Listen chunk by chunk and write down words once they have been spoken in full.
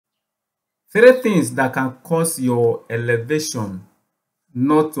Three things that can cause your elevation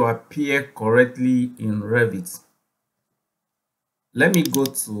not to appear correctly in Revit. Let me go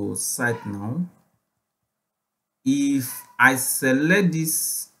to site now. If I select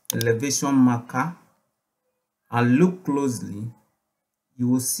this elevation marker and look closely, you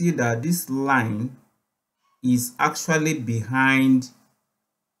will see that this line is actually behind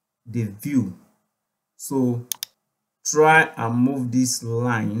the view. So try and move this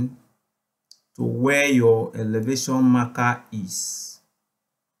line to where your elevation marker is.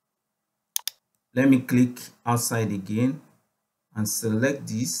 Let me click outside again and select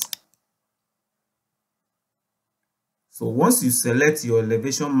this. So once you select your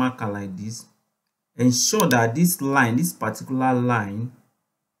elevation marker like this, ensure that this line, this particular line,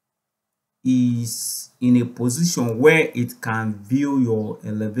 is in a position where it can view your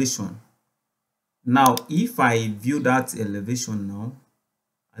elevation. Now, if I view that elevation now,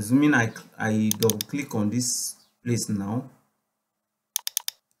 assuming I double click on this place now,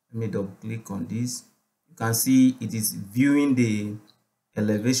 let me double click on this. You can see it is viewing the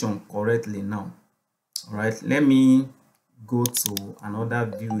elevation correctly now. All right, let me go to another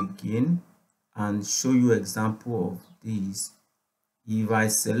view again and show you example of this. If I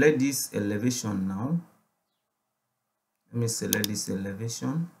select this elevation now, let me select this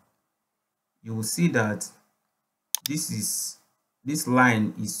elevation, you will see that this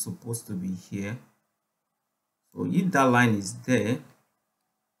line is supposed to be here. So if that line is there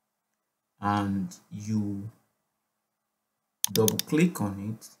and you double click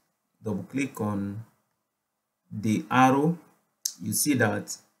on it, double click on the arrow, you see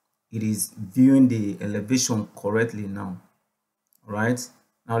that it is viewing the elevation correctly now. All right,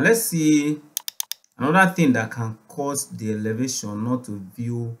 now let's see another thing that can cause the elevation not to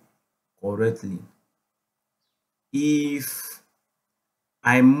view correctly. If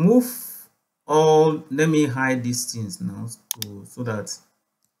I move all, let me hide these things now so that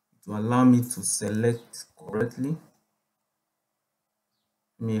it will allow me to select correctly.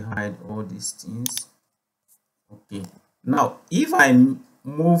 Let me hide all these things. Okay, now if I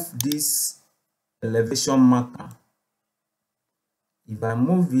move this elevation marker, if I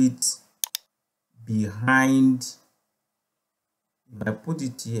move it behind, if I put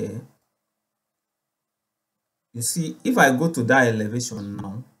it here, you see, if I go to that elevation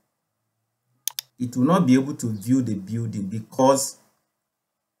now, it will not be able to view the building because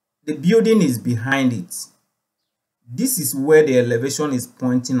the building is behind it. This is where the elevation is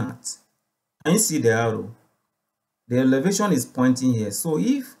pointing at. Can you see the arrow? The elevation is pointing here. So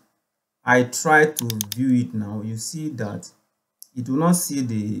if I try to view it now, you see that it will not see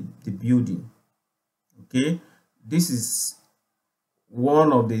the building. Okay, this is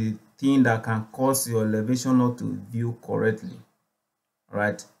one of the things that can cause your elevation not to view correctly. All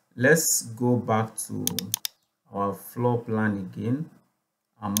right, let's go back to our floor plan again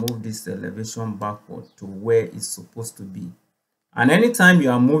and move this elevation backward to where it's supposed to be. And anytime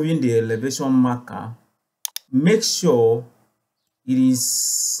you are moving the elevation marker, make sure it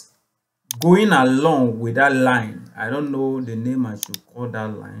is going along with that line. I don't know the name I should call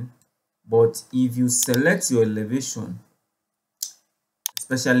that line, but if you select your elevation,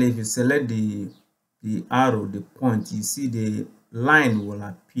 especially if you select the arrow, the point, you see the line will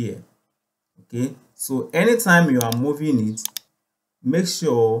appear. Okay, so anytime you are moving it, make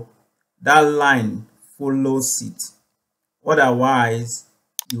sure that line follows it. Otherwise,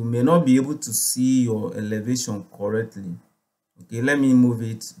 you may not be able to see your elevation correctly. Okay, let me move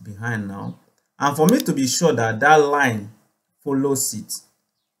it behind now. And for me to be sure that that line follows it,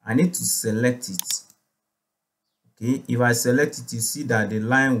 I need to select it. Okay, if I select it, you see that the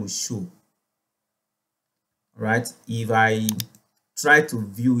line will show. Right, if I try to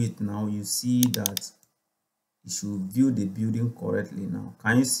view it now, you see that it should view the building correctly now.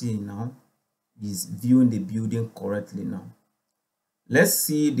 Can you see now? It's viewing the building correctly now. Let's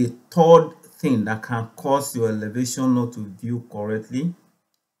see the third thing that can cause your elevation not to view correctly.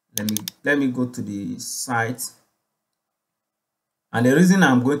 Let me go to the site. And the reason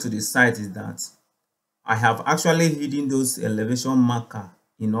I'm going to the site is that I have actually hidden those elevation marker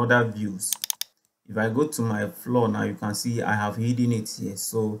in other views. If I go to my floor now, you can see I have hidden it here.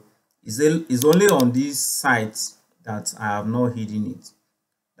 So it's only on this site that I have not hidden it.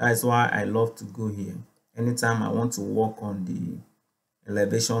 That is why I love to go here anytime I want to work on the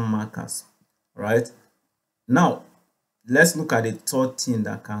elevation markers. Right, now let's look at the third thing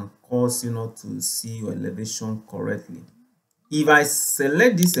that can cause you not to see your elevation correctly. If I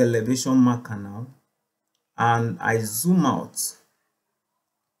select this elevation marker now and I zoom out,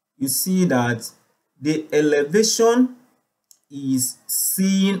 you see that the elevation is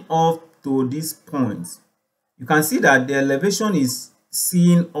seeing off to this point, you can see that the elevation is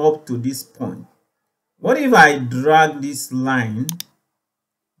seen up to this point. What if I drag this line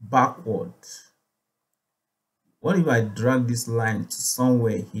backward? What if I drag this line to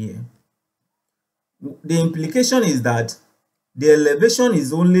somewhere here? The implication is that the elevation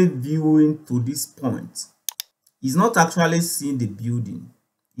is only viewing to this point. It's not actually seeing the building.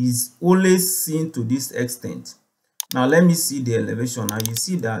 It's only seen to this extent. Now let me see the elevation. Now you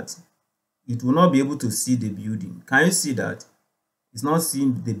see that it will not be able to see the building. Can you see that? It's not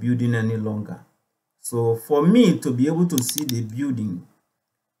seeing the building any longer. So for me to be able to see the building,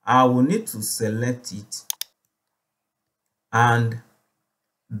 I will need to select it and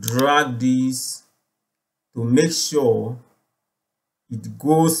drag this to make sure it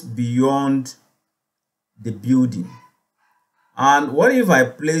goes beyond the building. And what if I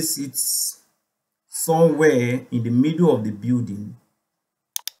place it somewhere in the middle of the building?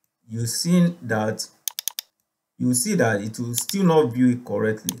 You see that it will still not view it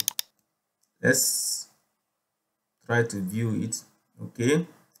correctly. Let's try to view it. Okay,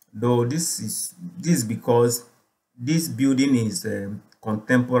 though this is because this building is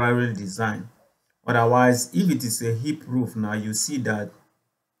contemporary design. Otherwise, if it is a hip roof, now you see that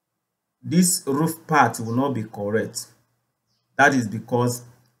this roof part will not be correct. That is because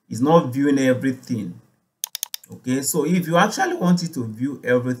it's not viewing everything. Okay, so if you actually want it to view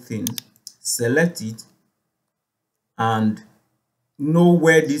everything, select it and know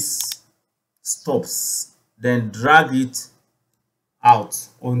where this stops, then drag it out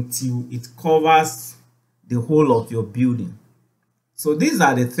until it covers the whole of your building. So these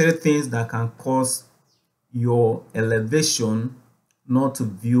are the 3 things that can cause your elevation not to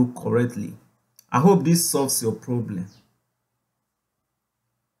view correctly. I hope this solves your problem.